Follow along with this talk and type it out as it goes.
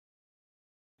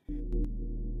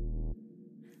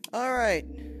Alright.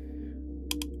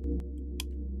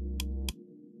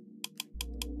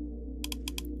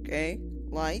 Okay.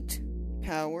 Light.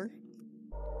 Power.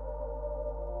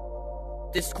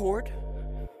 Discord.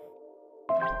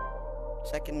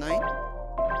 Second night.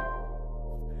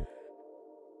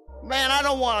 Man, I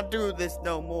don't want to do this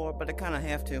no more, but I kind of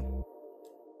have to.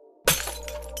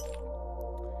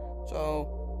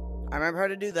 So, I remember how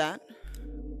to do that.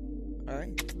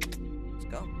 Alright. Let's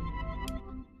go.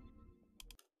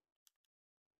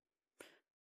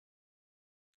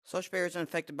 Such bears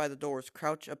unaffected by the doors.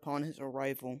 Crouch upon his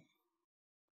arrival.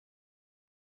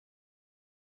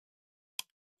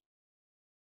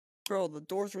 Bro, the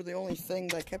doors were the only thing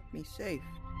that kept me safe.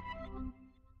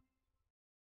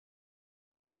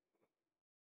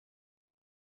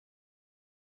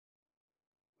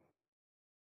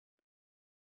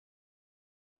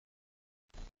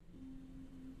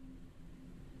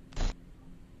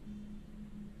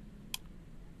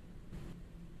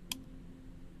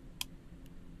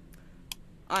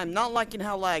 I'm not liking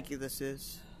how laggy this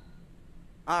is.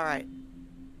 Alright.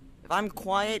 If I'm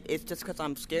quiet, it's just because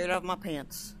I'm scared out of my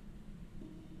pants.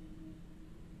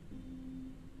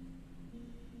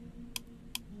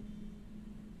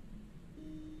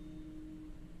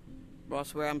 Bro, I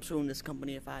swear I'm suing this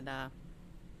company if I die.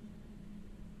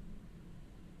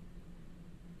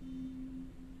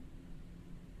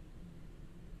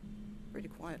 Pretty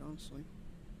quiet, honestly.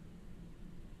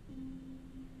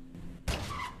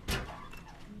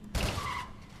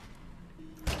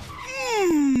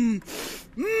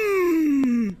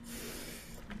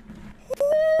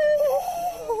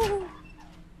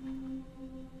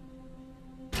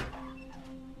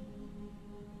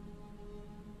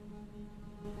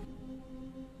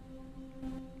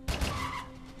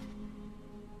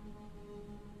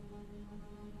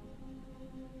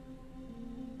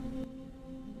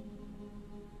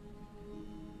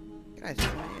 Guys,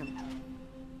 who I am.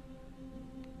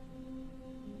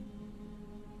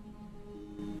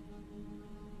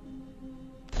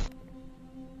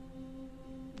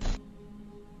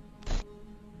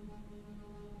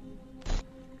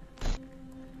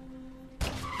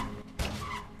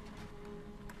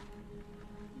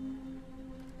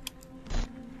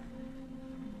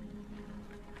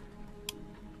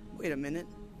 Wait a minute.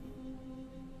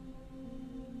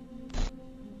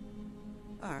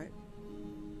 Alright.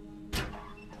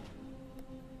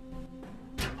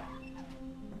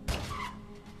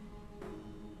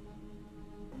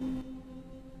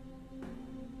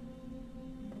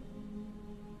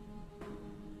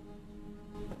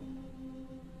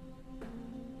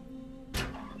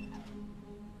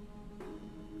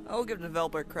 I'll give the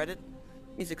developer credit.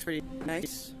 Music's pretty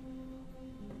nice.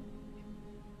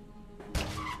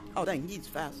 Oh dang, he's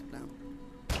fast now.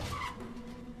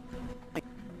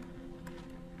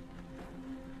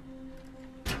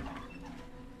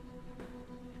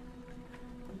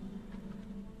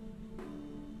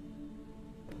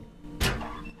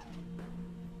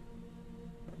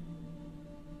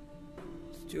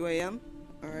 It's 2 a.m.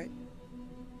 Alright.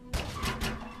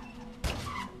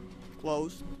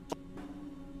 Closed.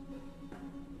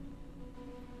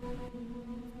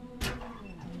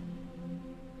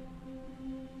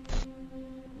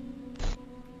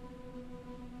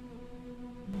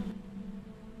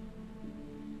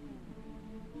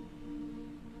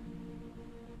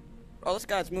 Oh, this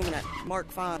guy's moving at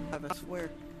Mark 5, I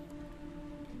swear.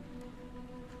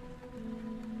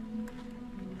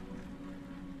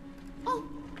 Oh,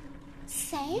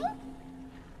 Sam?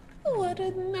 What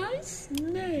a nice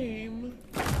name.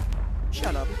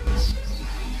 Shut up.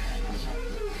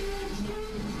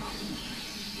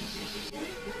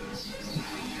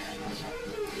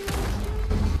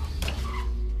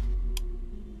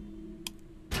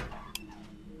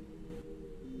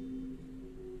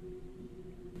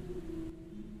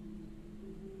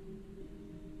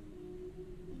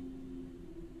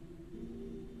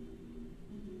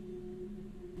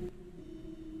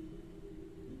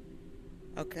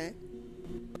 Okay.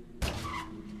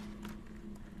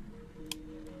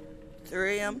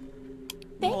 3 a.m.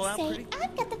 They say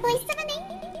I've got the voice of an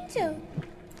angel.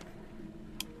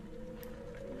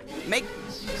 Make.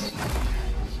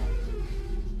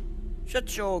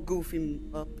 Shut your goofy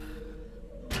up.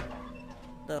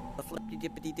 The flippity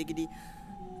dippity diggity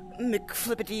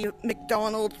McFlippity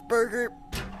McDonald's burger.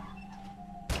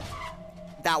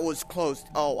 That was closed.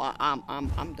 Oh,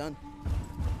 I'm done.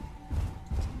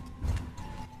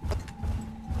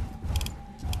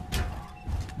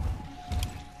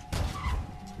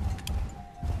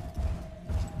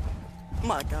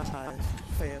 My God,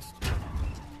 fast.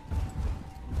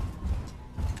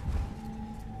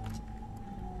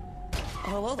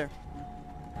 hello there.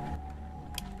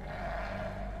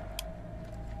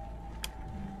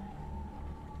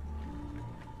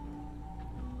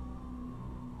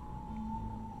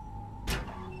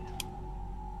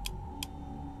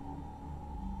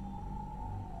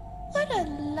 What a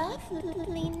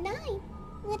lovely night.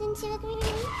 Wouldn't you agree?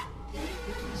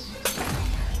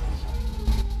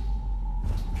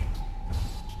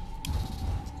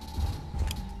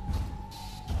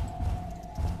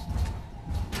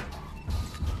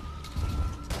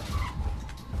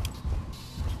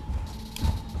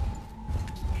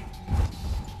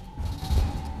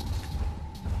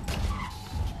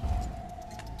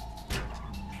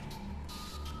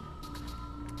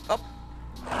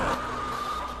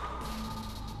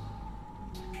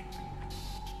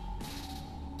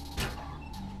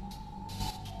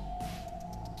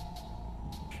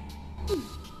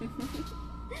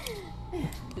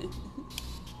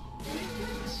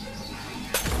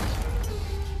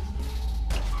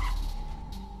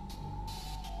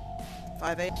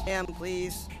 5 a.m.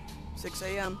 please. 6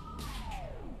 a.m.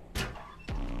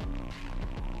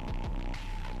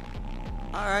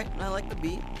 Alright, I like the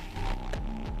beat.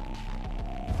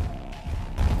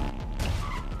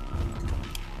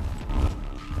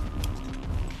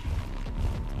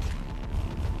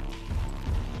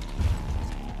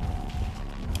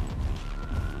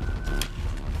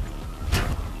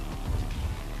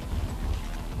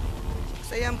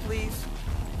 AM, please.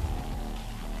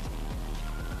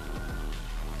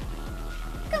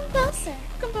 Composer.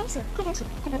 Composer. Composer.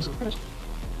 Composer. Composer.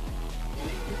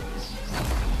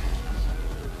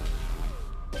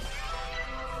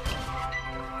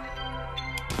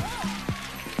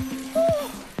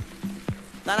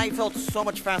 That night felt so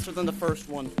much faster than the first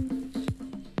one.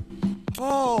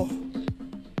 Oh!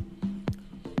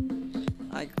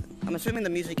 I'm assuming the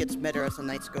music gets better as the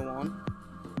nights go on.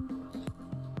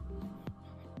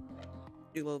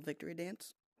 Do a little victory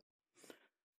dance.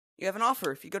 You have an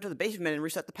offer. If you go to the basement and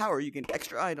reset the power, you get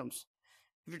extra items.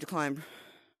 If you decline,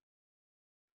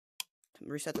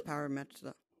 reset the power match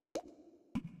the...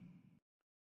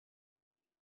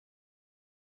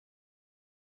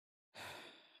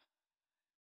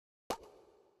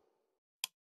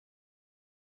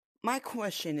 My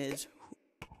question is,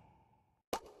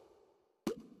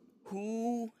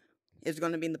 who is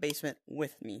going to be in the basement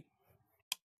with me?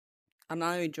 I'm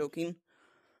not even joking.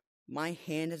 My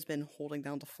hand has been holding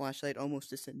down the flashlight almost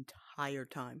this entire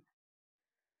time.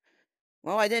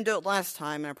 Well, I didn't do it last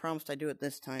time, and I promised I'd do it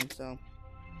this time, so...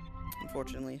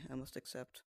 Unfortunately, I must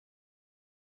accept.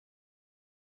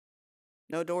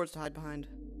 No doors to hide behind.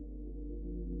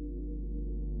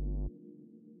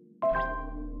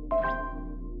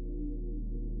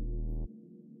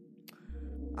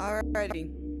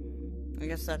 Alrighty. I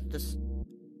guess that just...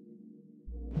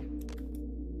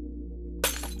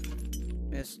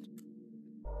 missed.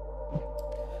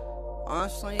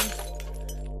 Honestly,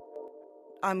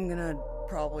 I'm gonna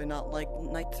probably not like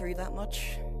Night 3 that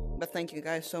much. But thank you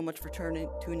guys so much for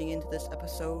tuning into this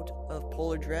episode of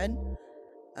Polar Dread.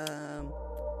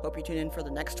 Hope you tune in for the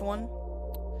next one.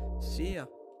 See ya.